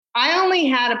only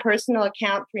had a personal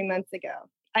account 3 months ago.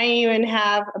 I didn't even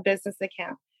have a business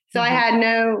account. So I had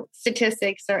no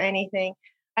statistics or anything.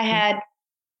 I had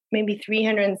maybe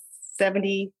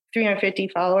 350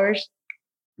 followers.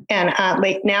 And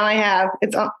like now I have,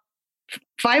 it's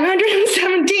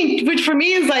 517, which for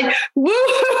me is like, woo,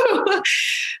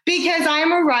 because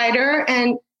I'm a writer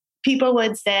and people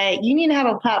would say, you need to have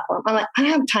a platform. I'm like, I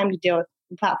don't have time to deal with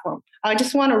the platform. I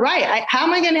just want to write. How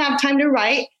am I going to have time to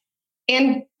write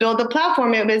and build a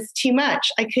platform? It was too much.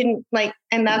 I couldn't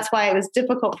and that's why it was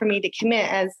difficult for me to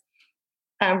commit, as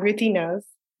Ruthie knows,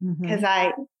 because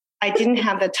I didn't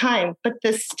have the time. But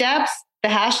the steps, the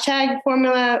hashtag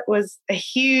formula was a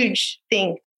huge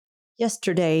thing.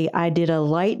 Yesterday, I did a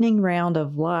lightning round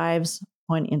of lives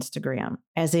on Instagram,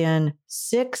 as in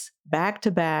 6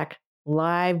 back-to-back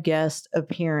live guest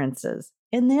appearances.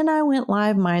 And then I went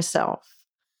live myself.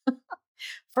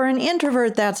 For an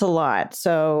introvert, that's a lot.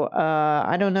 So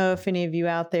I don't know if any of you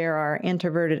out there are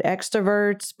introverted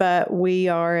extroverts, but we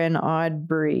are an odd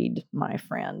breed, my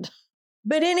friend.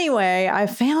 But anyway, I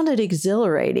found it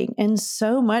exhilarating, and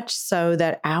so much so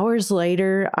that hours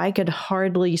later, I could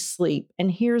hardly sleep.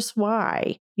 And here's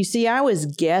why. You see, I was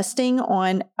guesting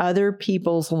on other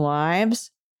people's lives,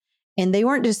 and they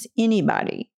weren't just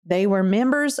anybody. They were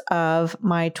members of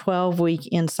my 12-week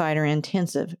Insider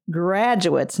Intensive,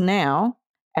 graduates now,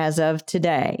 as of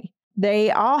today. They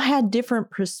all had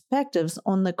different perspectives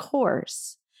on the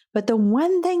course, but the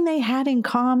one thing they had in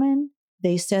common,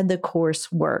 they said the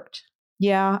course worked.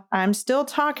 Yeah, I'm still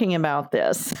talking about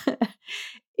this.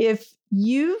 If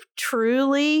you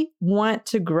truly want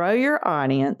to grow your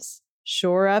audience,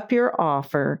 shore up your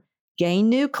offer, gain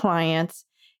new clients,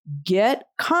 get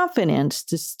confidence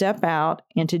to step out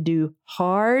and to do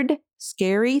hard,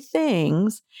 scary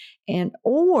things, and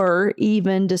or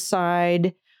even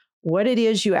decide what it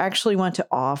is you actually want to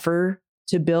offer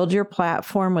to build your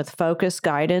platform with focused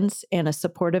guidance and a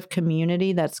supportive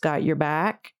community that's got your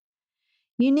back,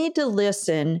 you need to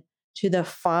listen to the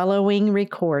following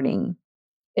recording.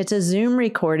 It's a Zoom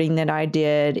recording that I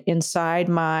did inside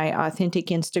my Authentic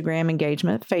Instagram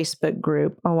Engagement Facebook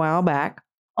group a while back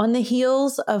on the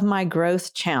heels of my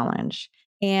growth challenge.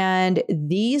 And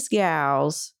these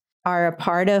gals are a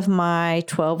part of my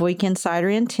 12-week Insider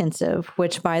Intensive,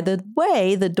 which, by the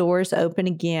way, the doors open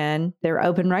again. They're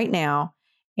open right now.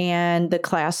 And the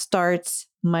class starts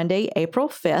Monday, April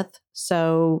 5th.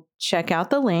 So check out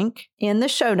the link in the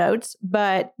show notes.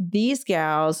 But these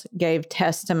gals gave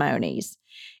testimonies.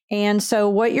 And so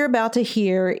what you're about to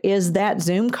hear is that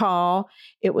Zoom call.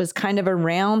 It was kind of a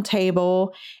round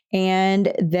table,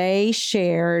 and they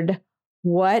shared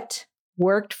what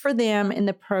worked for them in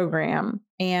the program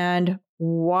and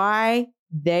why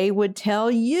they would tell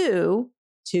you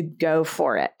to go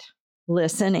for it.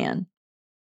 Listen in.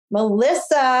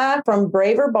 Melissa from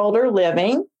Braver Bolder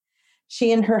Living,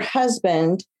 she and her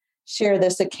husband share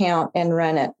this account and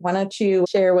run it. Why don't you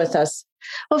share with us?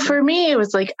 Well, for me, it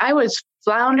was like I was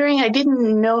floundering. I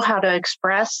didn't know how to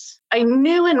express. I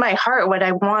knew in my heart what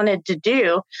I wanted to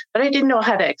do, but I didn't know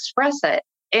how to express it.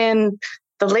 And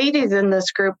the ladies in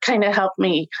this group kind of helped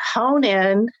me hone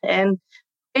in and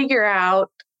figure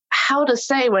out how to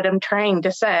say what I'm trying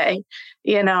to say,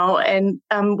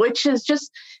 and which is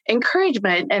just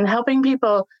encouragement and helping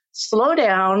people slow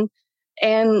down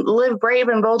and live brave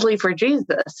and boldly for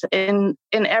Jesus in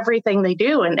everything they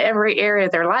do, in every area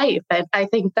of their life. And I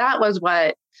think that was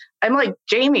what I'm like,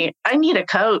 Jamie, I need a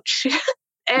coach.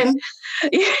 And,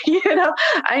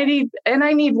 I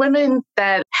need women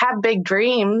that have big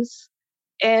dreams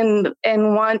and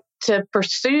want to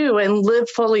pursue and live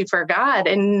fully for God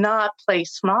and not play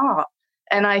small.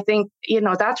 And I think,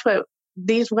 that's what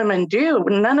these women do.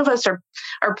 None of us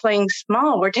are playing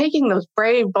small. We're taking those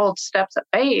brave, bold steps of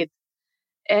faith.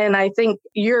 And I think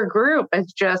your group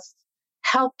has just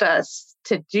helped us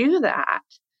to do that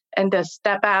and to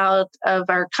step out of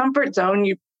our comfort zone.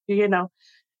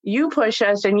 You push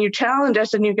us and you challenge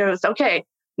us and you go, okay,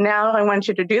 now I want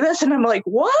you to do this. And I'm like,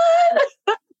 what?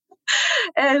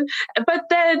 But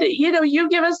then, you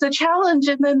give us the challenge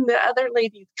and then the other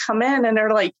ladies come in and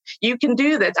they're like, you can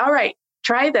do this. All right,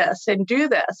 try this and do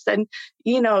this. And,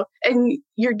 and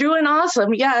you're doing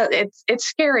awesome. Yeah, it's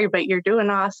scary, but you're doing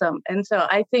awesome. And so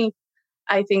I think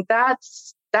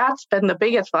that's been the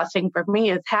biggest blessing for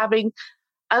me, is having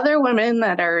other women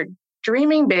that are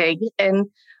dreaming big and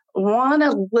want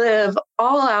to live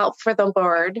all out for the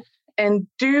Lord and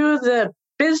do the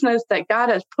business that God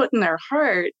has put in their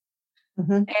heart.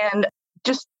 And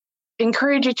just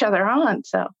encourage each other on.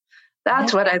 So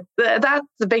that's that's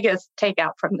the biggest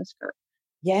takeout from this group.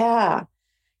 Yeah.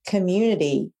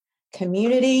 Community.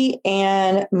 community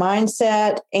and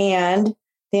mindset, and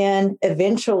then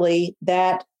eventually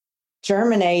that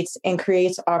germinates and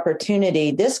creates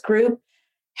opportunity. This group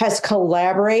has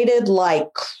collaborated like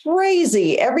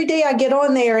crazy. Every day I get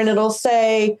on there and it'll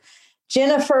say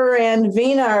Jennifer and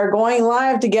Vina are going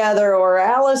live together, or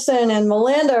Allison and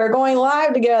Melinda are going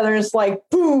live together. It's like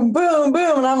boom, boom,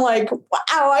 boom. And I'm like,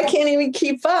 wow, I can't even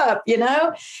keep up,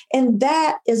 And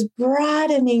that is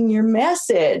broadening your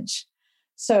message.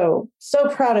 So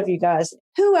proud of you guys.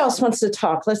 Who else wants to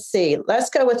talk? Let's see. Let's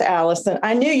go with Allison.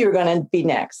 I knew you were going to be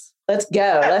next. Let's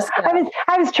go.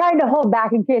 I was trying to hold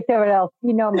back in case someone else,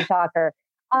 I'm a talker.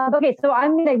 Okay, so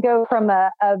I'm going to go from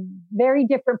a very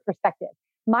different perspective.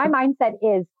 My mindset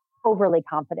is overly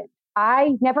confident.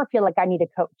 I never feel like I need a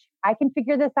coach. I can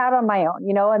figure this out on my own,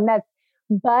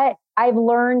 but I've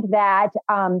learned that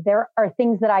there are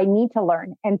things that I need to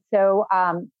learn. And so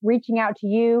reaching out to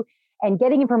you and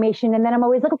getting information. And then I'm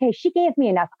always like, okay, she gave me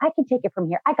enough. I can take it from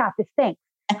here. I got this thing.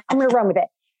 I'm going to run with it.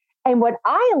 And what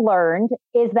I learned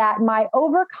is that my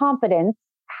overconfidence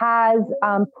has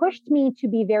pushed me to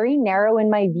be very narrow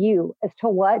in my view as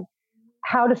to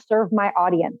how to serve my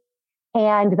audience.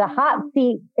 And the hot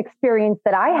seat experience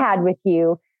that I had with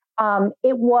you,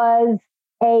 it was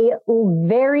a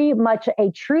very much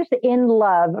a truth in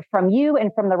love from you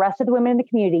and from the rest of the women in the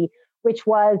community, which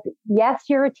was, yes,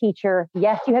 you're a teacher.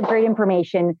 Yes, you have great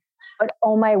information, but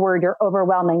oh my word, you're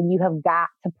overwhelming. You have got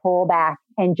to pull back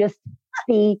and just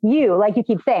be you, like you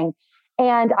keep saying.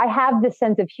 And I have this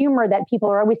sense of humor that people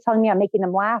are always telling me I'm making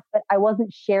them laugh, but I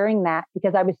wasn't sharing that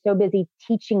because I was so busy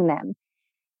teaching them.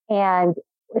 And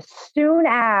as soon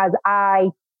as I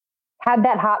had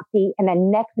that hot seat, and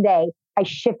then next day, I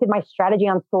shifted my strategy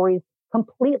on stories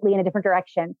completely in a different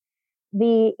direction.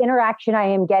 The interaction I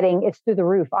am getting is through the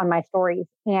roof on my stories.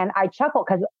 And I chuckle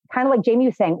because kind of like Jamie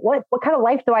was saying, what kind of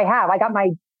life do I have? I got my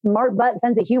smart butt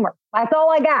sense of humor. That's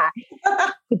all I got.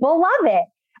 People love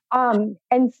it.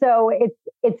 And so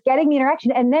it's getting the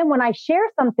interaction. And then when I share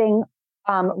something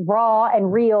raw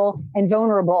and real and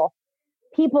vulnerable,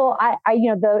 people,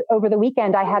 over the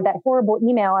weekend, I had that horrible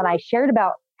email and I shared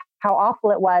about how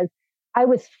awful it was. I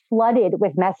was flooded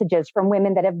with messages from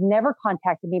women that have never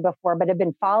contacted me before, but have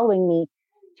been following me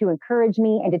to encourage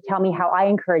me and to tell me how I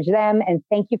encourage them. And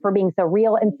thank you for being so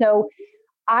real. And so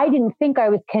I didn't think I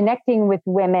was connecting with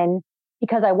women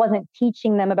because I wasn't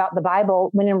teaching them about the Bible,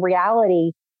 when in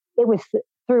reality, it was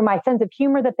through my sense of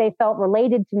humor that they felt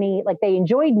related to me, like they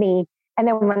enjoyed me. And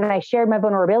then when I shared my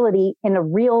vulnerability in a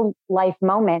real life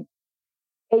moment,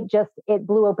 it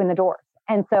blew open the doors.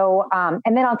 And so,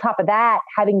 and then on top of that,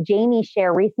 having Jamie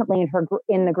share recently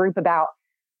in the group about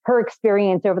her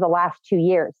experience over the last 2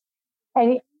 years.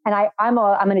 And I'm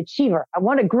an achiever. I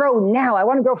want to grow now. I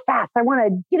want to grow fast. I want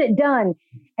to get it done.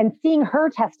 And seeing her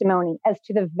testimony as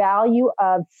to the value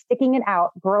of sticking it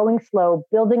out, growing slow,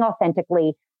 building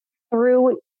authentically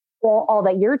through all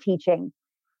that you're teaching,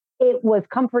 it was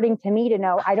comforting to me to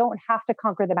know I don't have to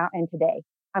conquer the mountain today.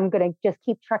 I'm going to just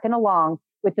keep trekking along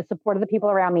with the support of the people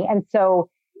around me. And so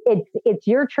it's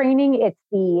your training. It's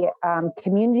the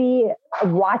community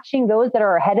watching those that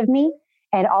are ahead of me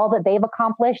and all that they've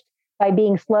accomplished by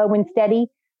being slow and steady.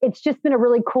 It's just been a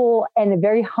really cool and a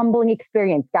very humbling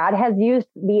experience. God has used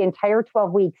the entire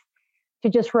 12 weeks to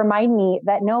just remind me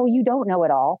that no, you don't know it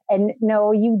all. And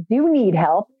no, you do need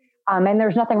help. And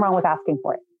there's nothing wrong with asking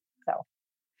for it. So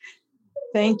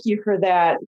thank you for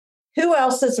that. Who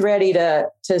else is ready to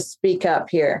speak up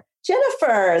here?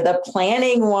 Jennifer, the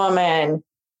planning woman.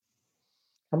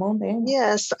 Come on, Dan.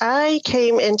 Yes, I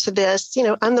came into this,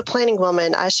 I'm the planning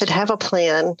woman. I should have a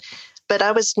plan, but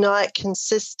I was not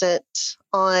consistent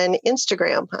on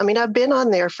Instagram. I mean, I've been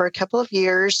on there for a couple of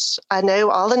years. I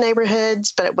know all the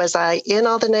neighborhoods, but was I in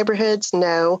all the neighborhoods?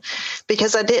 No,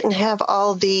 because I didn't have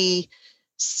all the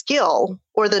skill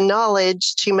or the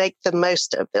knowledge to make the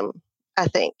most of them, I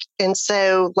think. And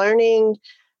so learning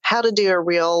how to do a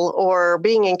reel or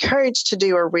being encouraged to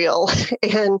do a reel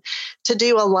and to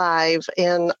do a live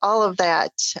and all of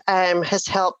that has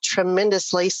helped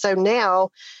tremendously. So now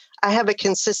I have a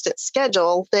consistent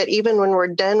schedule that even when we're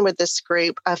done with this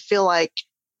group, I feel like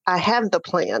I have the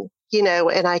plan,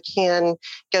 and I can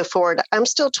go forward. I'm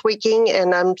still tweaking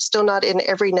and I'm still not in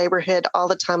every neighborhood all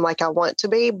the time like I want to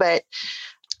be, but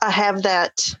I have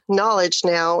that knowledge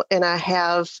now and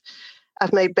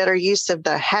I've made better use of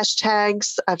the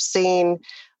hashtags. I've seen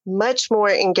much more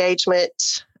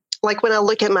engagement. Like when I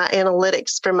look at my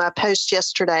analytics from my post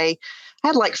yesterday, I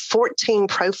had like 14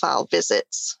 profile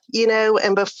visits,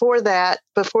 and before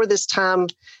this time,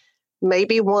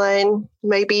 maybe one,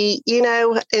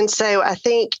 and so I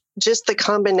think just the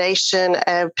combination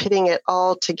of putting it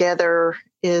all together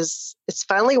it's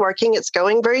finally working. It's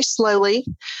going very slowly,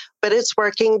 but it's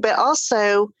working. But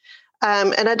also,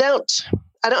 and I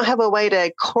don't have a way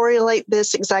to correlate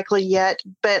this exactly yet,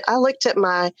 but I looked at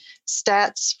my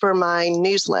stats for my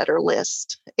newsletter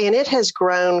list, and it has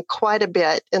grown quite a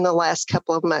bit in the last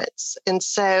couple of months. And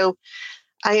so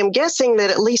I am guessing that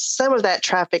at least some of that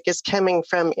traffic is coming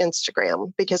from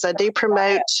Instagram, because I do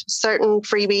promote certain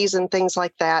freebies and things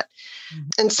like that.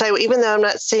 And so even though I'm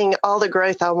not seeing all the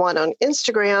growth I want on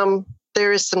Instagram,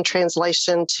 there is some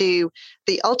translation to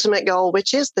the ultimate goal,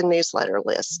 which is the newsletter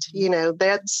list.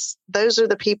 Those are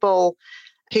the people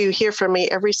who hear from me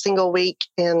every single week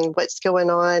and what's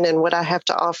going on and what I have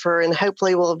to offer, and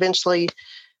hopefully will eventually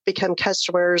become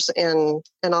customers and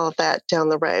all of that down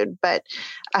the road. But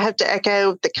I have to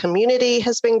echo, the community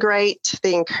has been great.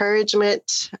 The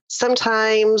encouragement,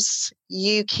 sometimes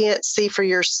you can't see for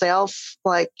yourself,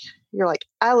 you're like,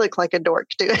 I look like a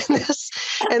dork doing this.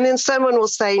 And then someone will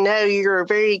say, no, you're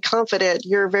very confident,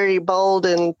 you're very bold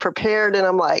and prepared. And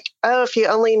I'm like, oh, if you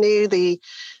only knew the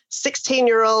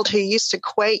 16-year-old who used to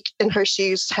quake in her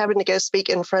shoes having to go speak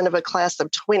in front of a class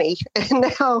of 20. And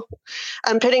now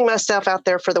I'm putting myself out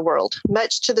there for the world,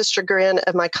 much to the chagrin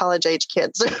of my college-age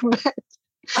kids. But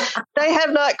they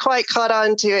have not quite caught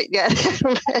on to it yet.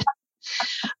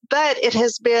 But it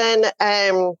has been,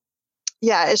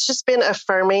 it's just been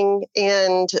affirming,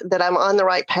 and that I'm on the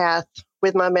right path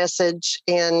with my message,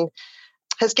 and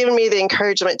has given me the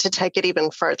encouragement to take it even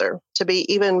further, to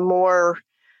be even more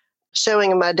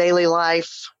showing in my daily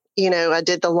life. I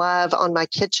did the live on my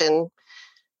kitchen,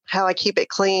 how I keep it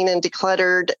clean and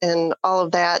decluttered and all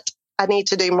of that. I need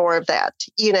to do more of that,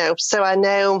 so I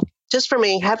know just for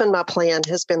me, having my plan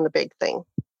has been the big thing.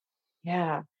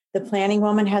 Yeah. The planning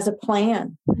woman has a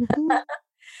plan.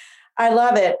 I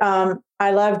love it.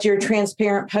 I loved your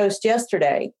transparent post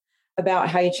yesterday about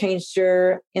how you changed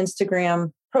your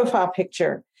Instagram profile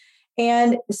picture.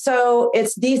 And so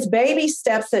it's these baby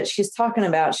steps that she's talking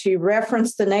about. She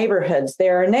referenced the neighborhoods.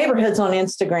 There are neighborhoods on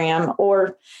Instagram,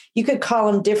 or you could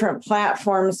call them different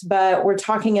platforms, but we're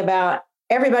talking about,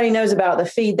 everybody knows about the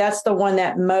feed. That's the one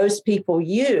that most people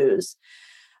use.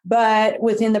 But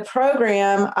within the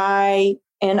program, I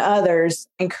and others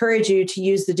encourage you to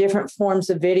use the different forms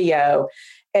of video,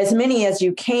 as many as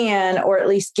you can, or at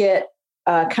least get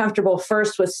comfortable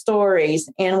first with stories.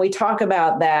 And we talk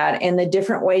about that and the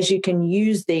different ways you can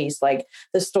use these, like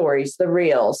the stories, the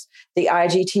reels, the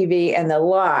IGTV, and the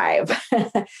live.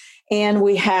 And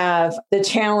we have the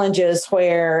challenges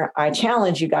where I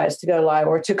challenge you guys to go live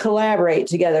or to collaborate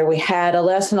together. We had a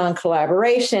lesson on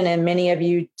collaboration, and many of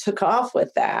you took off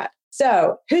with that.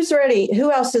 So who's ready?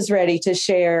 Who else is ready to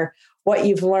share what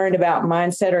you've learned about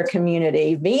mindset or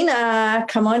community? Vina,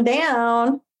 come on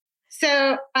down.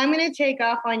 So I'm going to take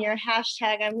off on your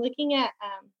hashtag. I'm looking at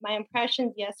my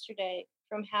impressions yesterday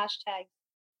from hashtag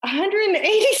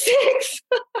 186.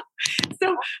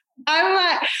 So I'm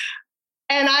like,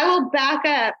 and I will back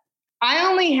up. I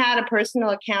only had a personal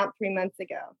account 3 months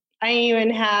ago. I didn't even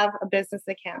have a business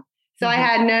account. So I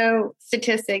had no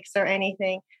statistics or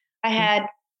anything. I had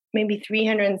maybe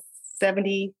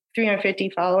 370, 350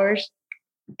 followers.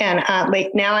 And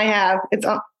now I have, it's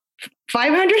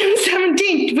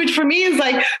 517, which for me is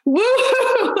like, woo,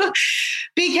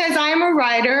 because I'm a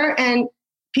writer, and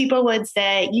people would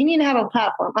say, you need to have a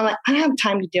platform. I'm like, I don't have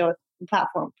time to deal with the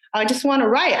platform. I just want to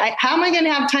write. How am I going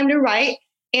to have time to write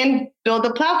and build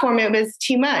a platform? It was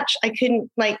too much. I couldn't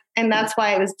and that's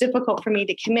why it was difficult for me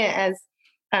to commit, as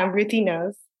Ruthie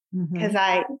knows, because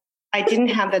I didn't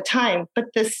have the time. But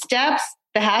the steps,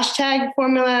 the hashtag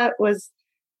formula was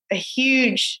a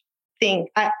huge thing.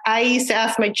 I used to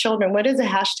ask my children, what is a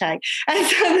hashtag? And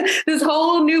so this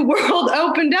whole new world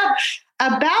opened up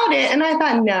about it. And I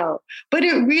thought, no, but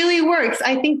it really works.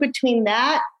 I think between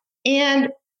that and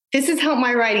this has helped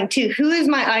my writing too. Who is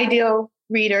my ideal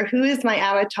reader? Who is my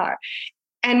avatar?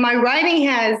 And my writing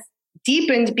has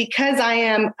deepened because I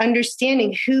am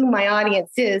understanding who my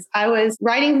audience is. I was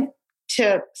writing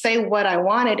to say what I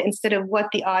wanted instead of what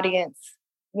the audience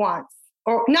wants,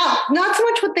 or not so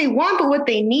much what they want, but what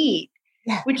they need.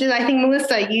 Yeah. Which is, I think,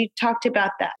 Melissa, you talked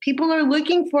about that. People are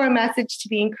looking for a message to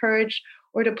be encouraged,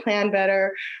 or to plan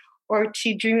better, or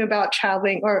to dream about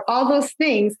traveling, or all those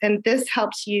things. And this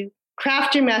helps you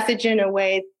craft your message in a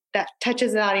way that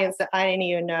touches an audience that I didn't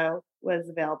even know was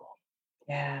available.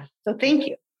 Yeah. So thank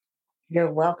you.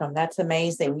 You're welcome. That's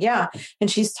amazing. Yeah. And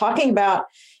she's talking about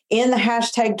in the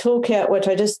hashtag toolkit, which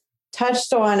I just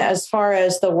touched on as far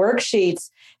as the worksheets,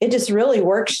 it just really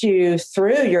works you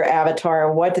through your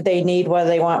avatar. What do they need? What do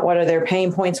they want? What are their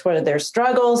pain points? What are their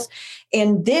struggles?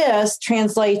 And this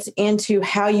translates into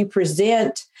how you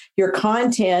present your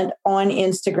content on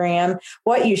Instagram,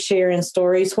 what you share in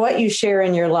stories, what you share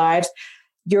in your lives,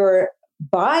 your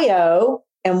bio,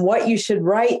 and what you should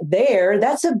write there.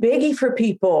 That's a biggie for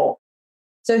people.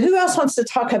 So who else wants to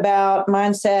talk about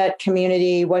mindset,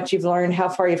 community, what you've learned, how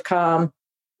far you've come?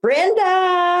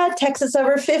 Brenda, Texas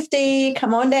Over 50,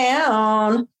 come on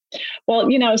down. Well,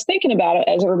 I was thinking about it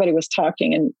as everybody was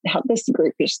talking and how this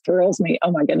group just thrills me.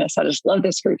 Oh my goodness, I just love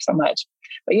this group so much.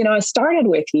 But, I started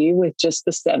with you with just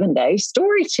the 7-day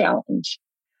story challenge.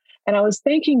 And I was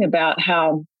thinking about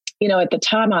how, at the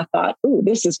time I thought, ooh,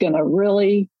 this is going to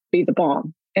really be the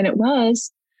bomb. And it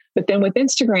was. But then with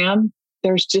Instagram,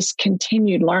 there's just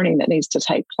continued learning that needs to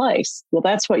take place. Well,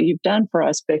 that's what you've done for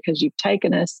us, because you've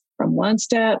taken us from one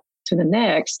step to the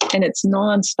next, and it's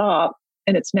nonstop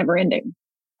and it's never ending.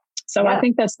 So I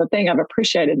think that's the thing I've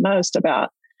appreciated most about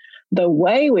the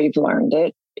way we've learned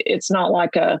it. It's not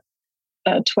like a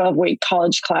 12-week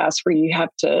college class where you have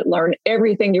to learn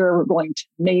everything you're ever going to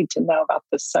need to know about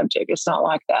this subject. It's not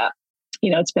like that.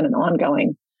 It's been an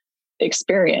ongoing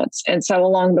experience. And so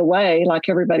along the way, like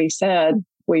everybody said,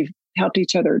 we've helped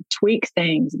each other tweak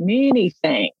things, many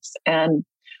things. And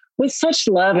with such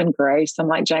love and grace, and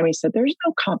like Jamie said, there's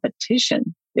no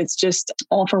competition. It's just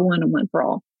all for one and one for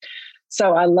all.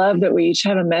 So I love that we each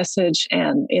have a message,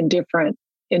 and in different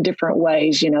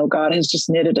ways, God has just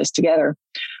knitted us together.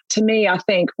 To me, I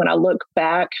think when I look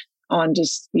back on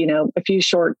just, a few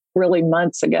short, really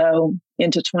months ago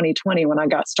into 2020, when I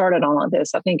got started on all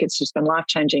this, I think it's just been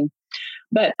life-changing.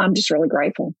 But I'm just really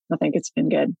grateful. I think it's been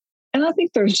good. And I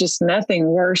think there's just nothing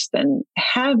worse than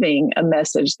having a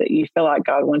message that you feel like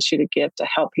God wants you to give to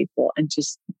help people and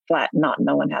just flat not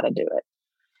knowing how to do it.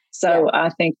 So I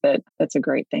think that's a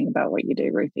great thing about what you do,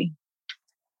 Ruthie.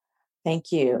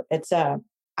 Thank you. It's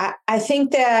I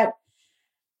think that,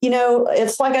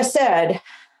 it's like I said,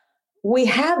 we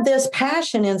have this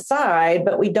passion inside,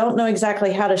 but we don't know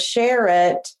exactly how to share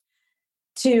it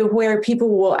to where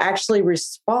people will actually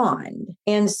respond.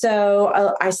 And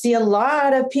so I see a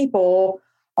lot of people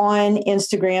on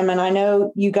Instagram, and I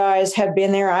know you guys have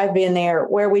been there, I've been there,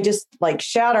 where we just like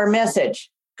shout our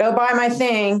message, go buy my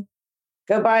thing,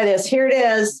 go buy this, here it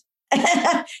is.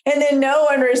 And then no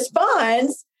one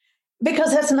responds,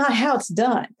 because that's not how it's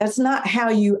done. That's not how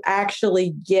you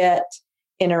actually get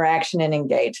interaction and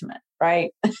engagement,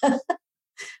 right?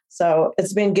 So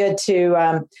it's been good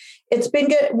it's been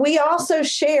good. We also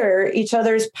share each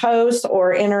other's posts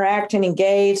or interact and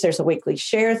engage. There's a weekly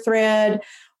share thread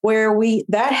where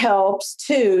that helps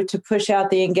too, to push out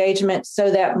the engagement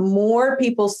so that more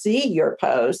people see your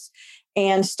posts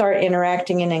and start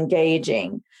interacting and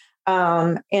engaging.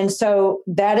 And so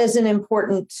that is an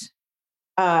important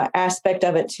aspect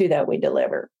of it too, that we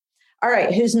deliver. All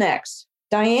right. Who's next?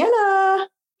 Diana.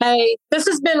 Hey, this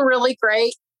has been really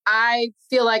great. I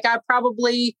feel like I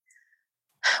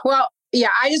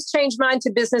just changed mine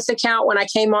to business account when I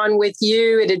came on with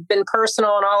you. It had been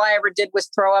personal, and all I ever did was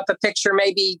throw up a picture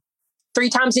maybe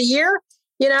 3 times a year,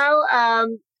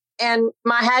 and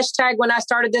my hashtag when I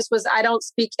started this was I don't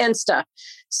speak Insta.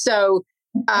 So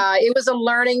it was a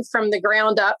learning from the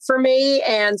ground up for me.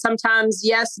 And sometimes,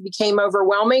 yes, it became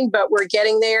overwhelming, but we're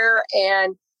getting there.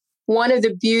 And one of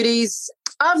the beauties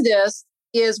of this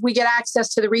is we get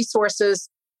access to the resources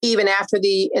even after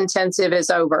the intensive is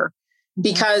over,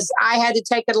 because I had to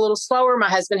take it a little slower. My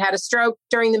husband had a stroke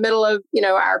during the middle of,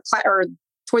 our class, or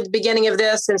toward the beginning of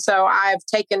this. And so I've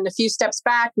taken a few steps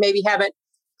back, maybe haven't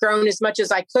grown as much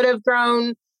as I could have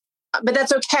grown, but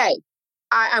that's okay.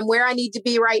 I'm where I need to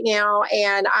be right now,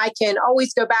 and I can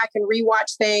always go back and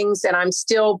rewatch things, and I'm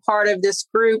still part of this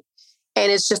group.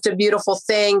 And it's just a beautiful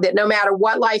thing that no matter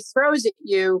what life throws at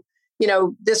you,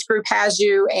 this group has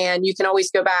you, and you can always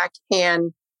go back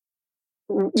and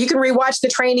you can rewatch the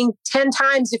training 10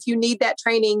 times if you need that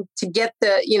training to get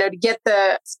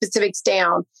the specifics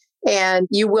down, and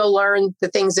you will learn the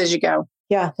things as you go.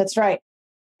 Yeah, that's right.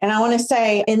 And I want to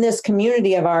say, in this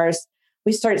community of ours,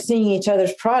 we start seeing each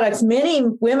other's products. Many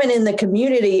women in the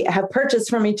community have purchased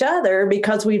from each other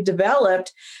because we've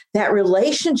developed that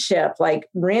relationship. Like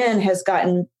Ren has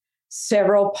gotten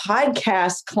several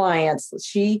podcast clients.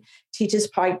 She teaches,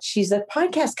 she's a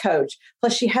podcast coach.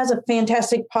 Plus she has a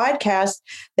fantastic podcast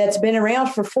that's been around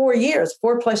for 4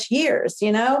 plus years,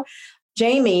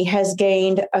 Jamie has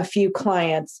gained a few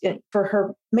clients for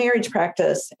her marriage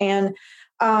practice. And,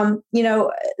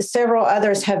 several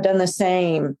others have done the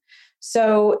same.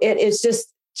 So it is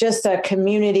just a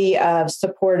community of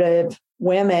supportive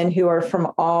women who are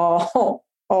from all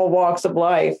walks of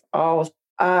life, or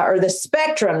the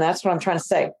spectrum. That's what I'm trying to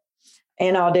say,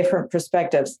 and all different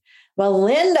perspectives. Well,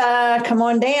 Linda, come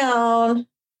on down.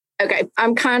 Okay,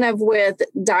 I'm kind of with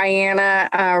Diana.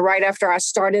 Right after I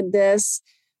started this,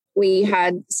 we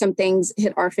had some things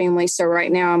hit our family. So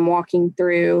right now I'm walking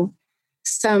through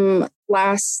some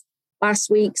last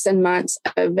weeks and months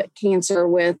of cancer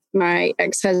with my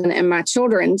ex-husband and my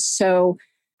children. So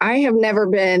I have never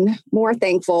been more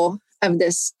thankful of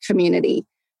this community,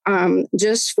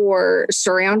 just for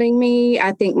surrounding me.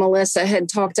 I think Melissa had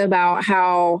talked about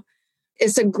how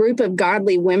it's a group of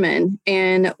godly women,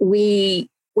 and we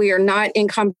are not in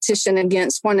competition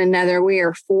against one another. We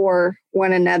are for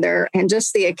one another, and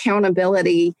just the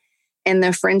accountability and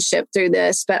the friendship through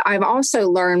this. But I've also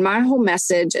learned my whole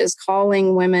message is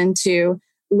calling women to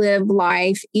live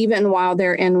life even while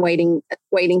they're in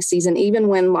waiting season, even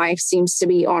when life seems to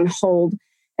be on hold.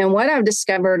 And what I've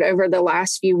discovered over the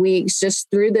last few weeks, just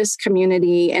through this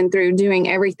community and through doing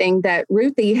everything that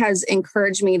Ruthie has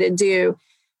encouraged me to do,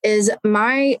 is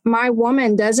my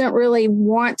woman doesn't really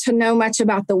want to know much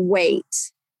about the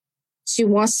wait. She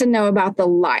wants to know about the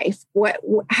life.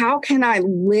 How can I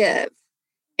live?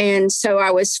 And so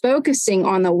I was focusing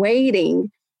on the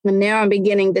waiting, and now I'm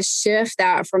beginning to shift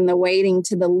that from the waiting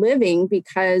to the living,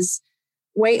 because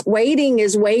waiting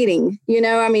is waiting.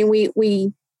 I mean,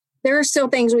 we there are still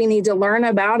things we need to learn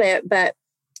about it, but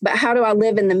how do I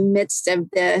live in the midst of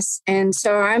this? And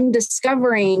so I'm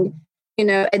discovering,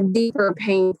 a deeper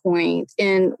pain point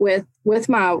with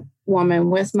my woman,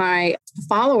 with my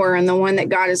follower, and the one that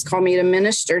God has called me to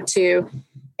minister to.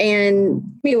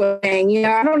 And me was saying,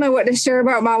 I don't know what to share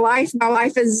about my life. My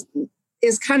life is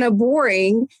kind of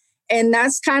boring. And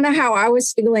that's kind of how I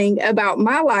was feeling about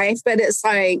my life. But it's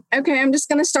like, okay, I'm just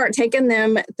going to start taking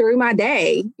them through my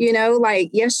day. Like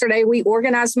yesterday, we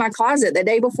organized my closet. The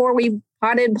day before, we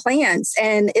potted plants.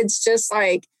 And it's just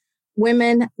like,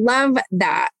 women love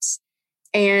that.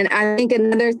 And I think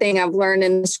another thing I've learned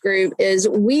in this group is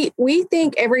we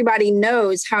think everybody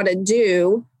knows how to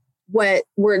do what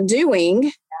we're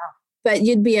doing, but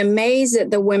you'd be amazed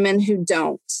at the women who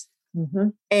don't. Mm-hmm.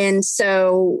 And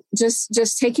so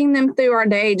just taking them through our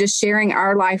day, just sharing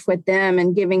our life with them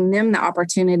and giving them the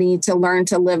opportunity to learn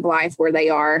to live life where they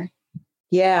are.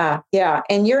 Yeah. Yeah.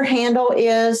 And your handle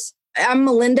is? I'm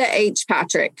Melinda H.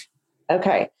 Patrick.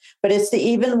 Okay. But it's the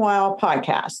Even While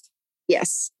podcast.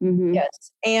 Yes. Mm-hmm.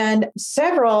 Yes. And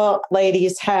several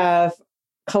ladies have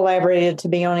collaborated to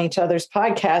be on each other's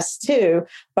podcasts too,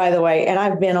 by the way. And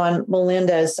I've been on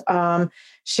Melinda's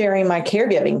sharing my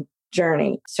caregiving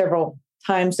journey several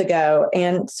times ago.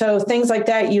 And so things like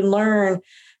that, you learn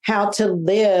how to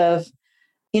live.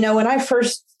 When I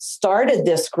first started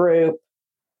this group,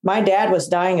 my dad was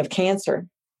dying of cancer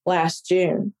last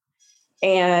June.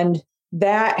 And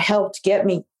that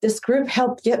this group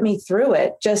helped get me through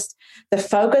it. Just the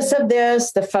focus of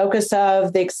this, the focus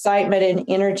of the excitement and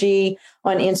energy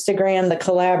on Instagram, the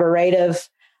collaborative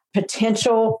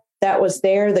potential that was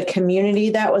there, the community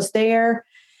that was there.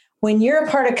 When you're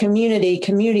a part of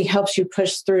community helps you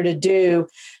push through to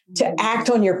act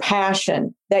on your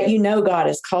passion that God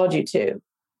has called you to,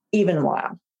 even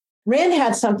while. Ren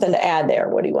had something to add there.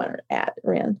 What do you want to add,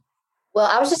 Ren? Well,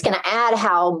 I was just going to add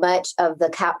how much of the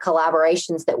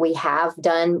collaborations that we have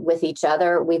done with each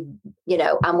other.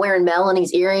 I'm wearing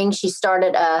Melanie's earrings. She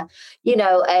started a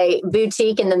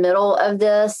boutique in the middle of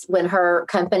this when her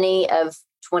company of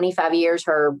 25 years,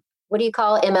 her, what do you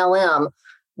call it? MLM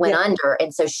went under.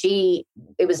 And so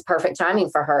it was perfect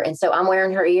timing for her. And so I'm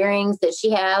wearing her earrings that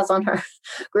she has on her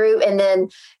group. And then,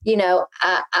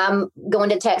 I'm going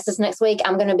to Texas next week.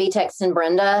 I'm going to be texting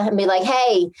Brenda and be like,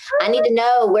 hey, I need to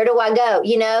know, where do I go?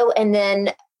 And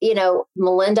then,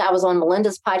 Melinda, I was on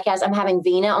Melinda's podcast. I'm having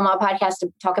Vina on my podcast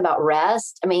to talk about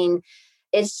rest. I mean,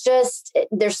 it's just,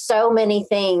 there's so many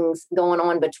things going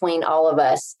on between all of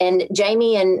us. And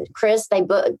Jamie and Chris, they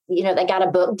got a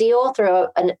book deal through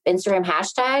an Instagram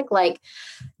hashtag. Like,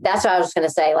 that's what I was going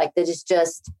to say. Like, this is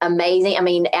just amazing. I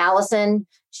mean, Allison,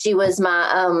 she was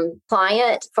my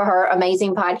client for her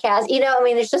amazing podcast.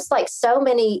 There's just like so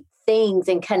many things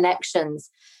and connections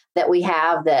that we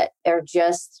have that are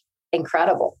just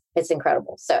incredible. It's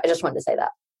incredible. So I just wanted to say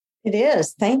that. It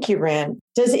is. Thank you, Ren.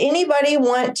 Does anybody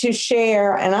want to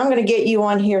share? And I'm going to get you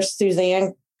on here,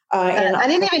 Suzanne. I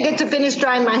didn't even get to finish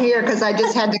drying my hair because I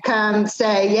just had to come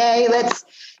say, yay, let's,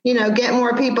 get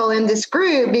more people in this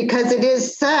group, because it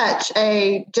is such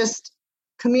a just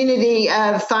community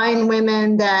of fine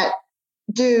women that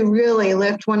do really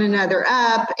lift one another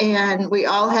up. And we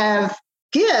all have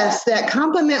gifts that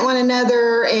complement one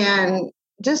another, and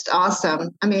just awesome.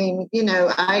 I mean,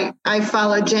 I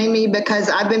follow Jamie because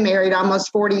I've been married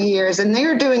almost 40 years, and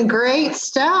they're doing great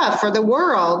stuff for the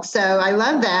world. So I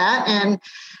love that. And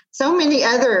so many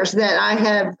others that I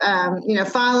have,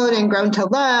 followed and grown to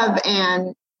love.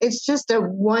 And it's just a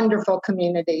wonderful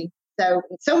community.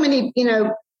 So many,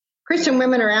 Christian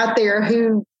women are out there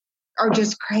who are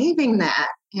just craving that.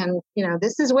 And,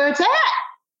 this is where it's at.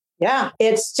 Yeah,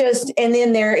 it's just, and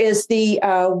then there is the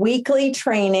weekly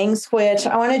trainings, which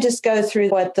I want to just go through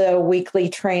what the weekly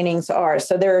trainings are.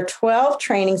 So there are 12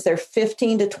 trainings. They're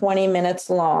 15 to 20 minutes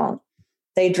long.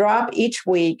 They drop each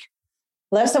week.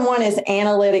 Lesson 1 is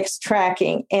analytics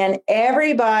tracking, and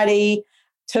everybody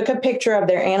took a picture of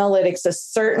their analytics, a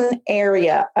certain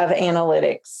area of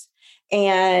analytics.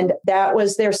 And that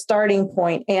was their starting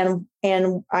point. And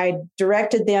I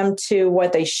directed them to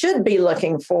what they should be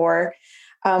looking for,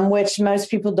 which most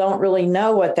people don't really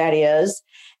know what that is.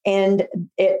 And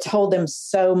it told them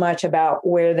so much about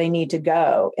where they need to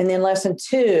go. And then lesson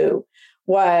 2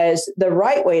 was the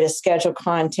right way to schedule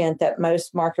content that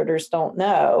most marketers don't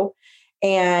know.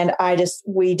 And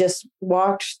we just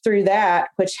walked through that,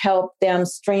 which helped them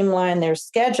streamline their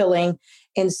scheduling.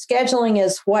 And scheduling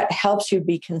is what helps you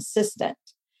be consistent.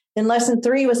 Then lesson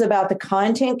 3 was about the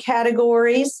content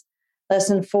categories.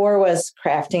 Lesson 4 was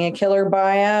crafting a killer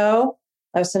bio.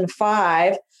 Lesson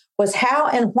 5 was how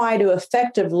and why to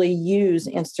effectively use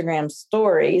Instagram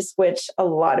stories, which a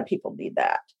lot of people need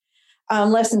that.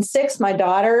 Lesson 6, my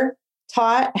daughter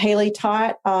Haley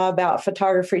taught about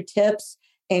photography tips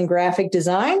and graphic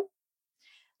design.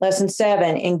 Lesson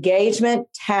 7, engagement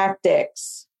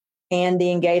tactics and the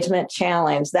engagement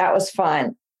challenge. That was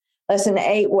fun. Lesson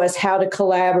 8 was how to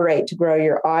collaborate to grow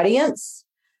your audience.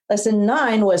 Lesson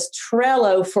 9 was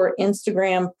Trello for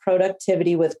Instagram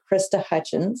productivity with Krista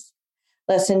Hutchins.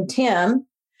 Lesson 10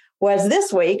 was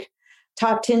this week,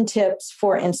 top 10 tips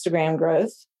for Instagram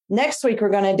growth. Next week, we're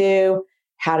going to do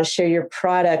how to share your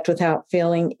product without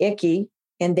feeling icky.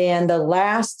 And then the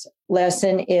last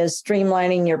lesson is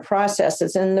streamlining your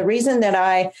processes. And the reason that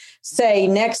I say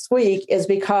next week is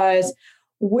because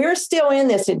we're still in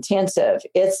this intensive.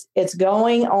 It's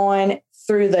going on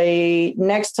through the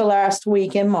next to last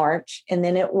week in March, and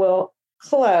then it will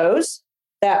close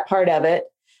that part of it.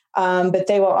 But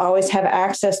they will always have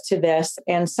access to this.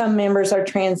 And some members are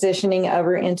transitioning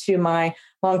over into my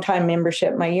longtime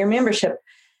membership, my year membership.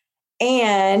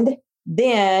 And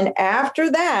then after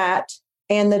that,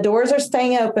 and the doors are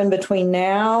staying open between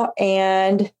now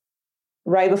and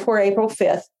right before April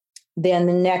 5th, then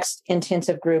the next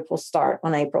intensive group will start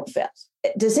on April 5th.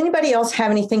 Does anybody else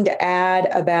have anything to add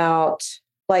about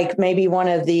like maybe one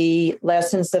of the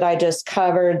lessons that I just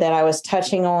covered that I was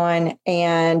touching on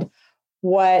and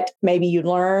what maybe you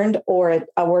learned, or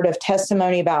a word of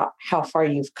testimony about how far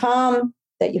you've come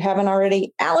that you haven't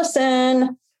already?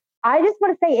 Allison. I just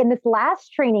want to say in this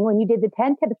last training, when you did the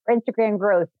 10 tips for Instagram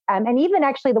growth, and even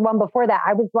actually the one before that,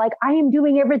 I was like, I am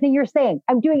doing everything you're saying.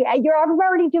 I'm doing it. I'm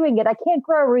already doing it. I can't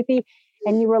grow, Ruthie.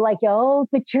 And you were like, oh,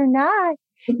 but you're not.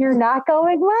 You're not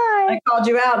going live. I called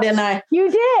you out, didn't I?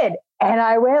 You did. And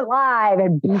I went live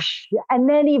and whoosh. And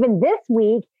then even this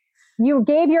week, you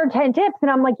gave your 10 tips.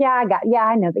 And I'm like, I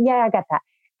know that. Yeah, I got that.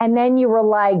 And then you were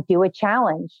like, do a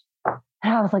challenge.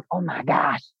 And I was like, oh my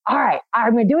gosh. All right,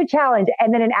 I'm going to do a challenge.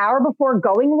 And then an hour before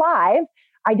going live,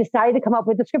 I decided to come up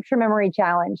with the scripture memory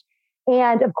challenge.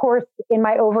 And of course, in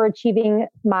my overachieving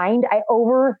mind, I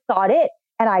overthought it.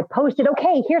 And I posted,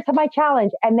 okay, here's my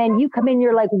challenge. And then you come in,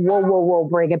 you're like, whoa,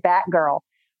 bring it back, girl.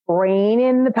 Rein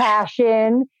in the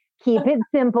passion, keep it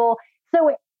simple.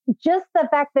 So just the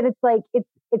fact that it's like,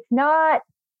 it's not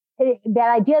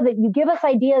that idea that you give us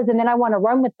ideas and then I want to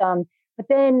run with them, but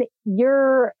then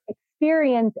your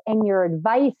experience and your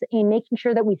advice in making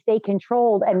sure that we stay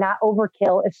controlled and not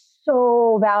overkill is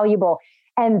so valuable.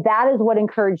 And that is what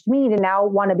encouraged me to now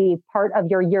want to be part of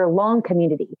your year-long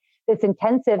community. This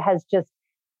intensive has just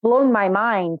blown my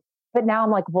mind. But now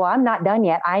I'm like, well, I'm not done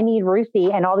yet. I need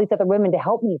Ruthie and all these other women to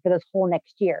help me for this whole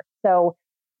next year. So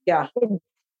yeah, it's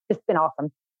just been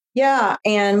awesome. Yeah.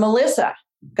 And Melissa,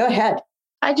 go ahead.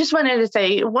 I just wanted to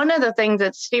say one of the things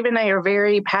that Steve and I are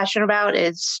very passionate about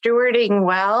is stewarding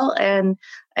well and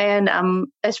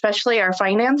especially our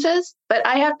finances. But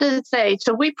I have to say,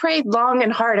 so we prayed long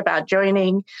and hard about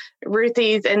joining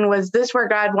Ruthie's, and was this where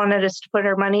God wanted us to put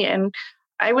our money? And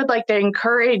I would like to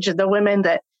encourage the women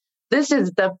that this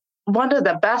is one of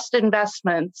the best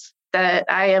investments that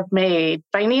I have made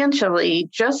financially,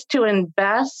 just to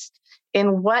invest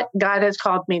in what God has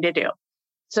called me to do.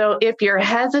 So if you're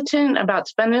hesitant about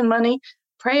spending money,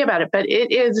 pray about it. But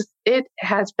it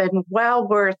has been well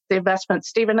worth the investment.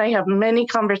 Steve and I have many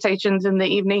conversations in the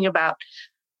evening about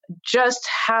just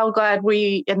how glad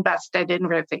we invested in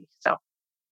Ruthie. So.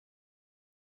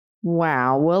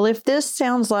 Wow. Well, if this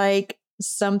sounds like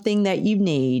something that you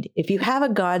need, if you have a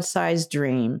God-sized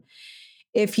dream,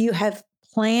 if you have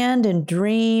planned and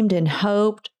dreamed and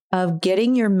hoped of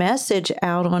getting your message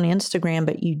out on Instagram,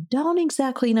 but you don't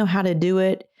exactly know how to do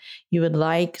it, you would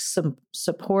like some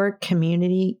support,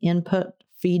 community input,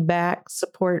 feedback,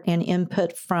 support, and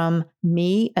input from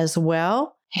me as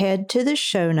well, head to the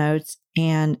show notes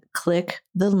and click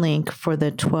the link for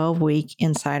the 12-week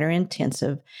Insider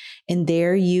Intensive. And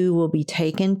there you will be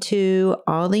taken to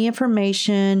all the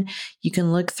information. You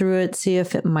can look through it, see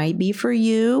if it might be for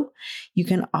you. You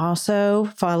can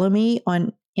also follow me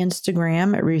on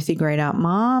Instagram at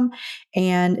RuthieGrayDotMom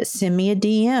and send me a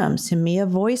DM, send me a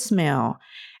voicemail.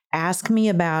 Ask me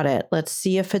about it. Let's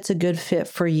see if it's a good fit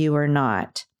for you or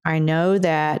not. I know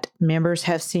that members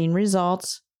have seen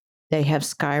results. They have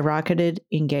skyrocketed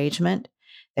engagement.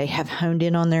 They have honed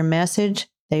in on their message.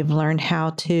 They've learned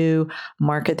how to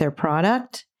market their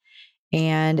product,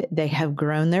 and they have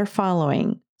grown their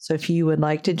following. So if you would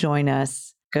like to join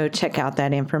us, go check out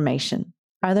that information.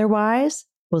 Otherwise,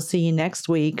 we'll see you next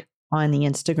week on the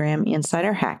Instagram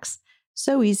Insider Hacks.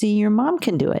 So easy, your mom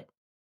can do it.